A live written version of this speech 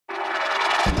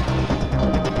With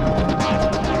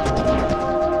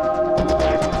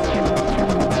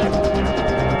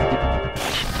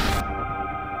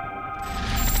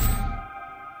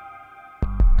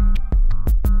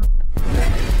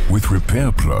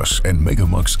Repair Plus and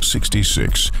Megamux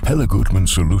 66, Hella Gutmann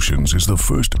Solutions is the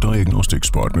first diagnostics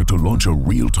partner to launch a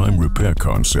real-time repair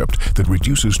concept that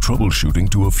reduces troubleshooting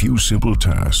to a few simple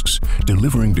tasks,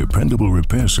 delivering dependable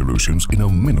repair solutions in a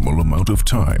minimal amount of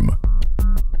time.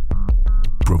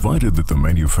 Provided that the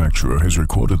manufacturer has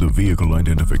recorded the vehicle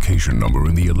identification number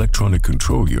in the electronic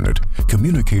control unit,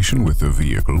 communication with the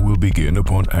vehicle will begin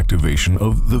upon activation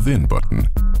of the VIN button.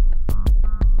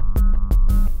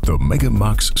 The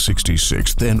Megamux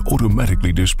 66 then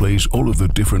automatically displays all of the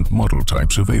different model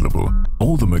types available.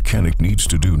 All the mechanic needs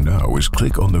to do now is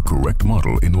click on the correct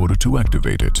model in order to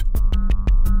activate it.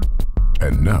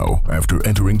 And now, after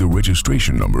entering the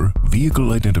registration number,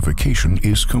 vehicle identification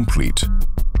is complete.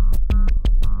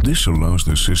 This allows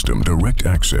the system direct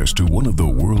access to one of the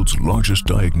world's largest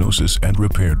diagnosis and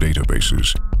repair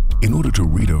databases. In order to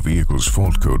read a vehicle's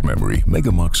fault code memory,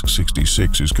 Megamux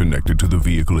 66 is connected to the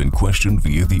vehicle in question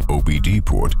via the OBD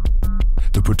port.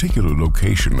 The particular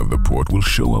location of the port will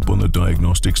show up on the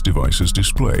Diagnostics device's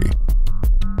display.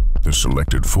 The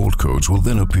selected fault codes will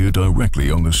then appear directly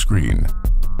on the screen.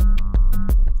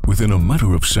 Within a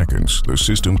matter of seconds, the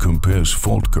system compares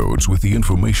fault codes with the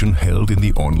information held in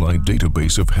the online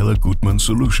database of Hella Gutmann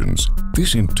Solutions.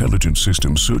 This intelligent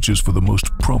system searches for the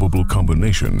most probable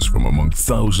combinations from among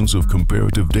thousands of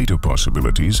comparative data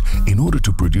possibilities in order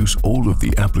to produce all of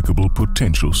the applicable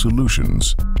potential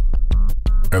solutions.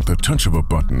 At the touch of a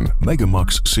button,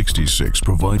 Megamux 66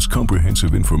 provides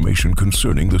comprehensive information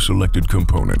concerning the selected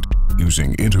component.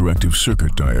 Using interactive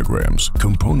circuit diagrams,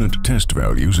 component test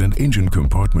values, and engine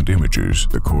compartment images,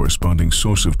 the corresponding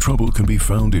source of trouble can be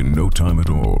found in no time at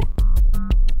all.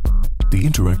 The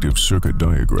interactive circuit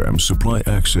diagrams supply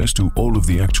access to all of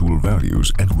the actual values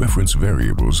and reference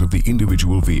variables of the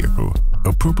individual vehicle.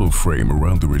 A purple frame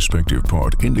around the respective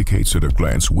part indicates at a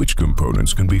glance which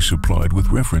components can be supplied with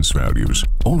reference values.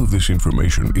 All of this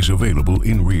information is available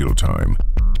in real time.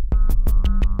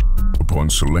 Upon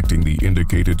selecting the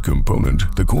indicated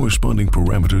component, the corresponding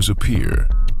parameters appear.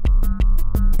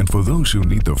 And for those who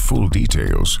need the full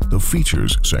details, the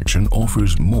Features section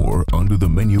offers more under the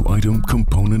menu item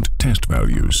Component Test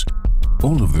Values.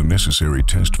 All of the necessary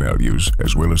test values,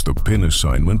 as well as the pin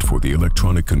assignment for the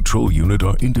electronic control unit,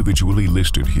 are individually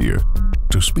listed here.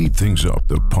 To speed things up,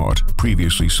 the part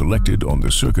previously selected on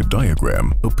the circuit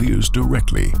diagram appears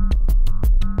directly.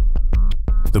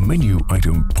 The menu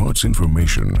item Parts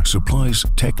Information supplies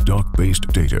Tec-Doc-based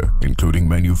data, including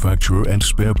manufacturer and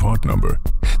spare part number.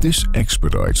 This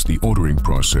expedites the ordering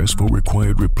process for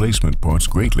required replacement parts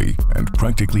greatly and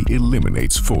practically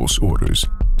eliminates false orders.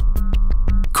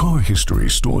 Car History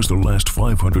stores the last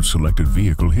 500 selected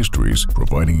vehicle histories,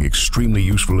 providing extremely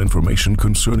useful information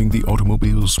concerning the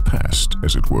automobile's past,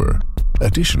 as it were.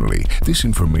 Additionally, this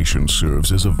information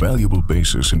serves as a valuable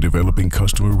basis in developing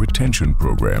customer retention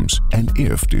programs, and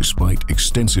if, despite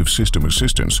extensive system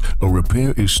assistance, a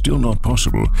repair is still not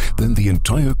possible, then the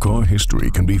entire car history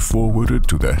can be forwarded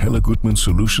to the Hella Gutmann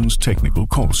Solutions Technical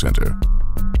Call Center.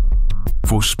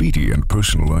 For speedy and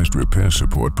personalized repair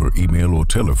support per email or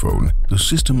telephone, the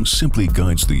system simply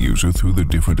guides the user through the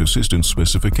different assistance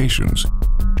specifications.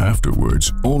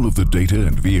 Afterwards, all of the data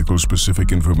and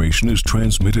vehicle-specific information is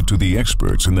transmitted to the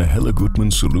experts in the Hella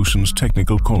Gutmann Solutions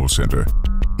Technical Call Center.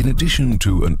 In addition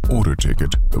to an order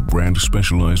ticket, the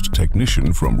brand-specialized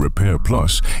technician from Repair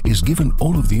Plus is given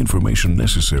all of the information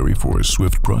necessary for a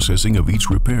swift processing of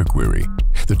each repair query.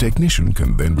 The technician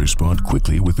can then respond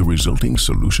quickly with the resulting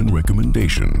solution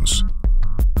recommendations.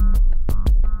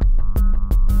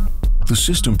 The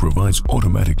system provides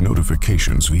automatic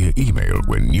notifications via email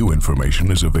when new information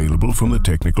is available from the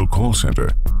technical call center.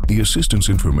 The assistance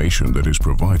information that is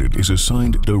provided is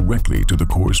assigned directly to the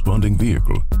corresponding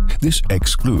vehicle. This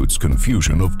excludes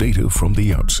confusion of data from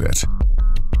the outset.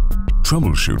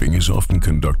 Troubleshooting is often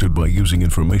conducted by using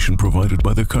information provided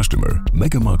by the customer.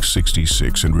 Megamux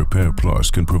 66 and Repair Plus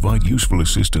can provide useful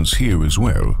assistance here as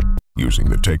well. Using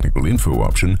the technical info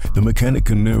option, the mechanic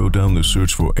can narrow down the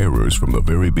search for errors from the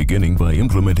very beginning by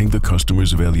implementing the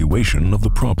customer's evaluation of the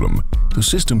problem. The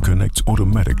system connects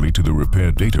automatically to the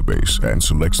repair database and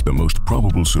selects the most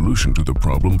probable solution to the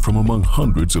problem from among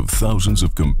hundreds of thousands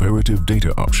of comparative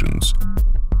data options.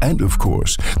 And of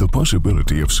course, the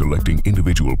possibility of selecting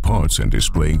individual parts and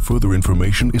displaying further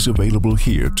information is available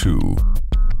here too.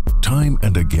 Time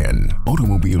and again,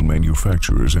 automobile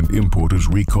manufacturers and importers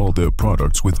recall their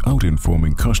products without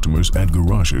informing customers and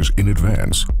garages in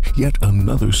advance. Yet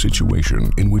another situation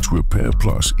in which Repair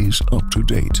Plus is up to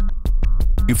date.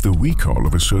 If the recall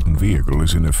of a certain vehicle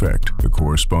is in effect, the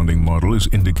corresponding model is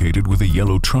indicated with a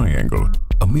yellow triangle.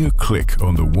 A mere click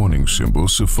on the warning symbol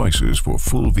suffices for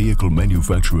full vehicle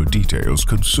manufacturer details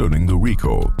concerning the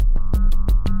recall.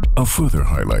 A further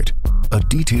highlight, a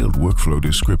detailed workflow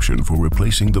description for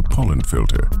replacing the pollen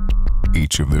filter.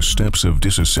 Each of the steps of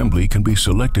disassembly can be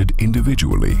selected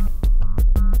individually.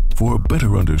 For a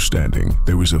better understanding,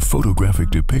 there is a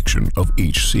photographic depiction of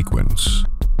each sequence.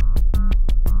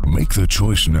 Make the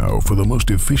choice now for the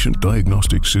most efficient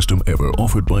diagnostic system ever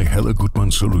offered by Hella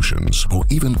Gutmann Solutions for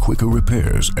even quicker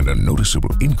repairs and a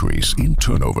noticeable increase in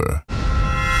turnover.